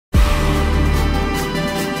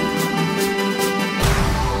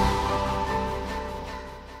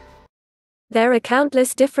There are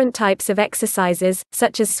countless different types of exercises,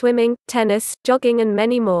 such as swimming, tennis, jogging and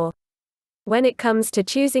many more. When it comes to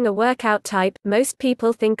choosing a workout type, most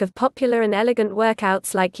people think of popular and elegant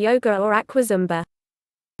workouts like yoga or aquazumba.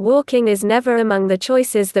 Walking is never among the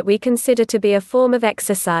choices that we consider to be a form of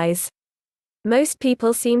exercise. Most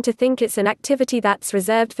people seem to think it's an activity that's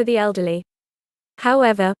reserved for the elderly.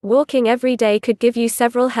 However, walking every day could give you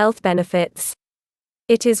several health benefits.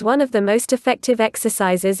 It is one of the most effective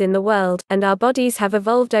exercises in the world, and our bodies have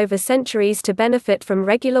evolved over centuries to benefit from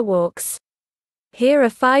regular walks. Here are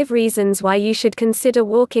 5 reasons why you should consider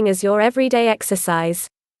walking as your everyday exercise.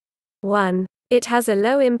 1. It has a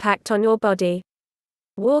low impact on your body.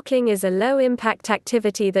 Walking is a low-impact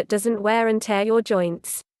activity that doesn't wear and tear your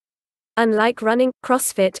joints. Unlike running,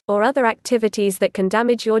 CrossFit, or other activities that can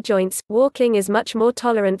damage your joints, walking is much more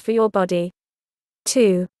tolerant for your body.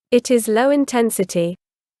 2. It is low intensity.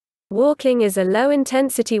 Walking is a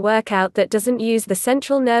low-intensity workout that doesn't use the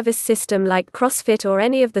central nervous system like CrossFit or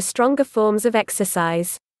any of the stronger forms of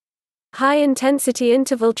exercise. High-intensity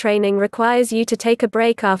interval training requires you to take a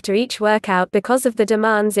break after each workout because of the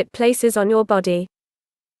demands it places on your body.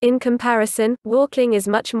 In comparison, walking is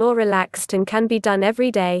much more relaxed and can be done every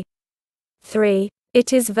day. 3.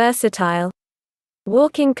 It is versatile.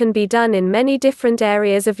 Walking can be done in many different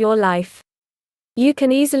areas of your life. You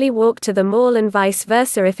can easily walk to the mall and vice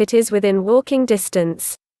versa if it is within walking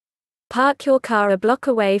distance. Park your car a block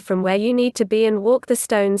away from where you need to be and walk the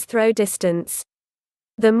stone's throw distance.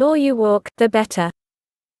 The more you walk, the better.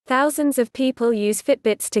 Thousands of people use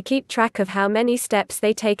Fitbits to keep track of how many steps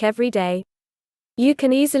they take every day. You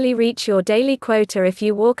can easily reach your daily quota if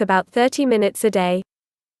you walk about 30 minutes a day.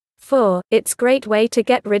 4. It's a great way to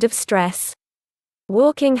get rid of stress.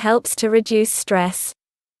 Walking helps to reduce stress.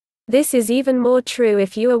 This is even more true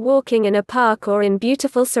if you are walking in a park or in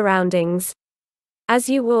beautiful surroundings. As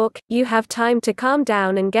you walk, you have time to calm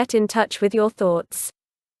down and get in touch with your thoughts.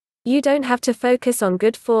 You don't have to focus on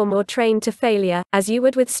good form or train to failure, as you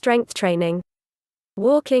would with strength training.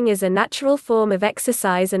 Walking is a natural form of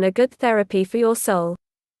exercise and a good therapy for your soul.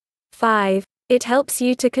 5. It helps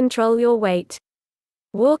you to control your weight.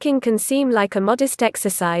 Walking can seem like a modest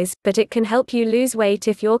exercise, but it can help you lose weight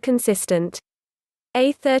if you're consistent.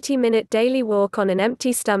 A 30-minute daily walk on an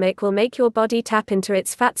empty stomach will make your body tap into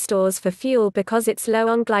its fat stores for fuel because it's low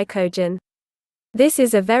on glycogen. This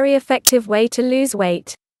is a very effective way to lose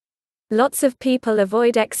weight. Lots of people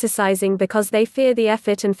avoid exercising because they fear the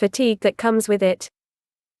effort and fatigue that comes with it.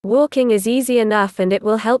 Walking is easy enough and it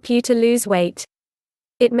will help you to lose weight.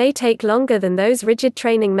 It may take longer than those rigid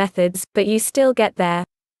training methods, but you still get there.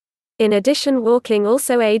 In addition, walking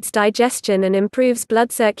also aids digestion and improves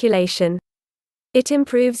blood circulation. It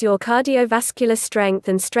improves your cardiovascular strength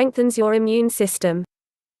and strengthens your immune system.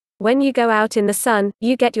 When you go out in the sun,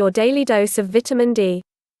 you get your daily dose of vitamin D.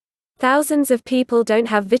 Thousands of people don't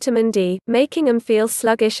have vitamin D, making them feel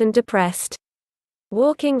sluggish and depressed.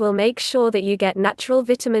 Walking will make sure that you get natural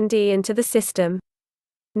vitamin D into the system.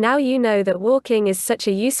 Now you know that walking is such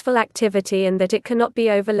a useful activity and that it cannot be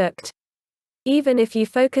overlooked. Even if you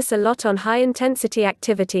focus a lot on high-intensity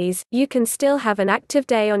activities, you can still have an active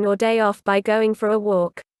day on your day off by going for a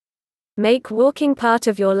walk. Make walking part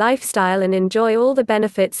of your lifestyle and enjoy all the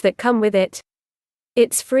benefits that come with it.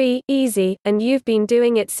 It's free, easy, and you've been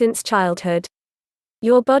doing it since childhood.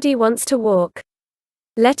 Your body wants to walk.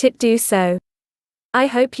 Let it do so. I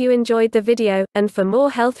hope you enjoyed the video, and for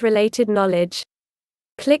more health-related knowledge,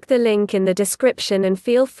 click the link in the description and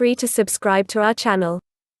feel free to subscribe to our channel.